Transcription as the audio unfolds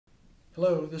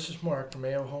Hello, this is Mark from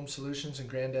AO Home Solutions and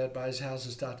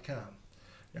GranddadBuysHouses.com.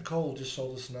 Nicole just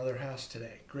sold us another house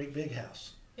today. Great big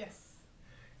house. Yes.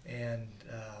 And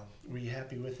were you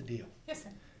happy with the deal? Yes, sir.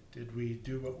 Did we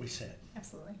do what we said?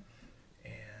 Absolutely.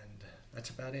 And that's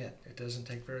about it. It doesn't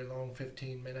take very long,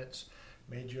 15 minutes.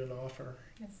 Made you an offer.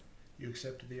 Yes. You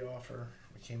accepted the offer.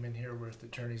 We came in here, we're at the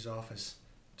attorney's office.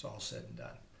 It's all said and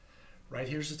done. Right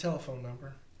here's the telephone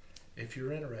number. If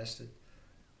you're interested,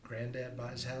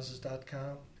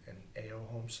 GranddadBuysHouses.com and AO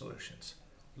Home Solutions.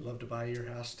 We'd love to buy your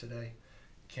house today.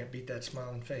 Can't beat that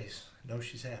smiling face. Know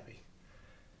she's happy.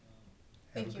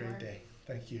 Have Thank a you, great Mark. day.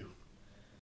 Thank you.